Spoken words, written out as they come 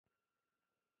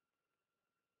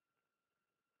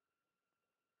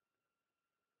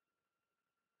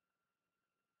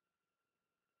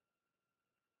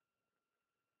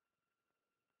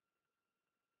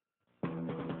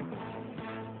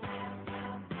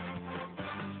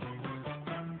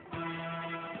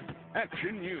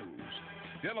Action News,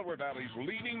 Delaware Valley's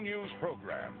leading news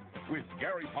program with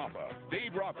Gary Papa,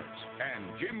 Dave Roberts, and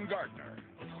Jim Gardner.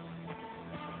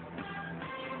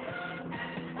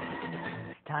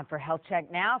 Time for Health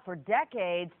Check now. For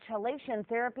decades, chelation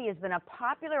therapy has been a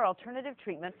popular alternative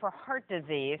treatment for heart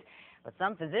disease, but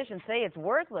some physicians say it's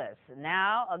worthless.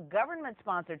 Now, a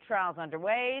government-sponsored trial is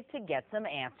underway to get some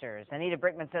answers. Anita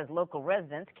Brickman says local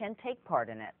residents can take part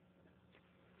in it.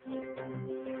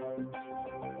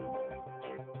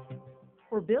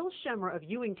 For Bill Schemmer of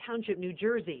Ewing Township, New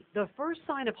Jersey, the first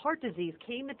sign of heart disease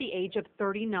came at the age of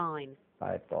 39.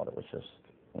 I thought it was just,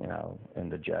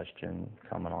 indigestion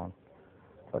coming on.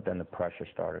 But then the pressure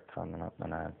started coming up,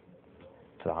 and I went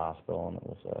to the hospital, and it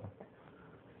was a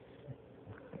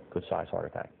good-sized heart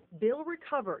attack. Bill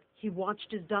recovered. He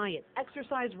watched his diet,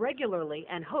 exercised regularly,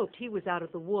 and hoped he was out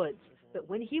of the woods. But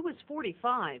when he was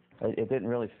 45... It didn't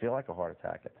really feel like a heart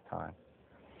attack at the time,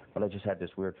 but I just had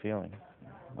this weird feeling.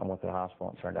 I went to the hospital,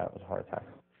 and it turned out it was a heart attack.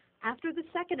 After the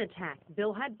second attack,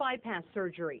 Bill had bypass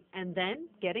surgery, and then,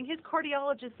 getting his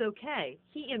cardiologist okay,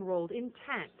 he enrolled in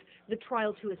TACT, the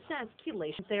trial to assess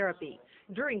chelation therapy.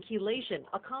 During chelation,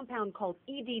 a compound called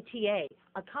EDTA,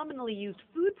 a commonly used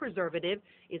food preservative,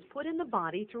 is put in the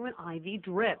body through an IV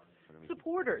drip.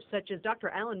 Supporters, such as Dr.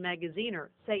 Alan Magaziner,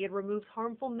 say it removes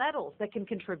harmful metals that can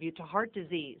contribute to heart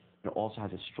disease. It also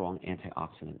has a strong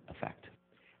antioxidant effect.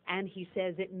 And he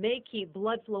says it may keep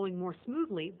blood flowing more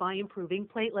smoothly by improving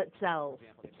platelet cells.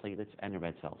 The platelets and the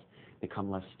red cells become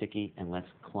less sticky and less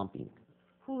clumping.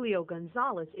 Julio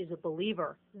Gonzalez is a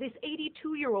believer. This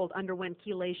 82-year-old underwent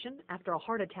chelation after a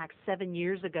heart attack 7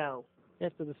 years ago.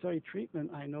 After the third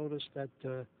treatment, I noticed that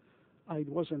I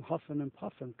wasn't huffing and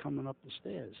puffing coming up the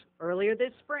stairs. Earlier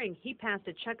this spring, he passed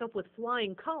a checkup with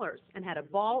flying colors and had a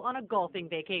ball on a golfing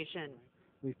vacation.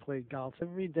 We played golf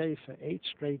every day for 8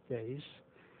 straight days,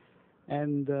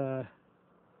 and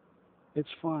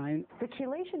it's fine. The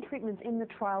chelation treatments in the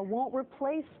trial won't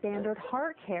replace standard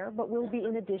heart care, but will be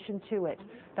in addition to it.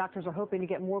 Doctors are hoping to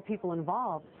get more people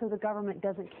involved so the government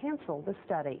doesn't cancel the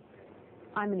study.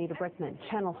 I'm Anita Brickman,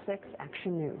 Channel 6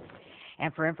 Action News.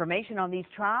 And for information on these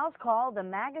trials, call the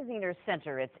Magaziner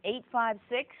Center. It's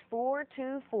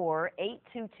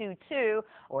 856-424-8222.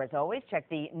 Or as always, check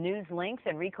the news links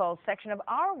and recalls section of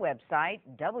our website,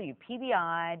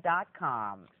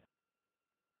 WPBI.com.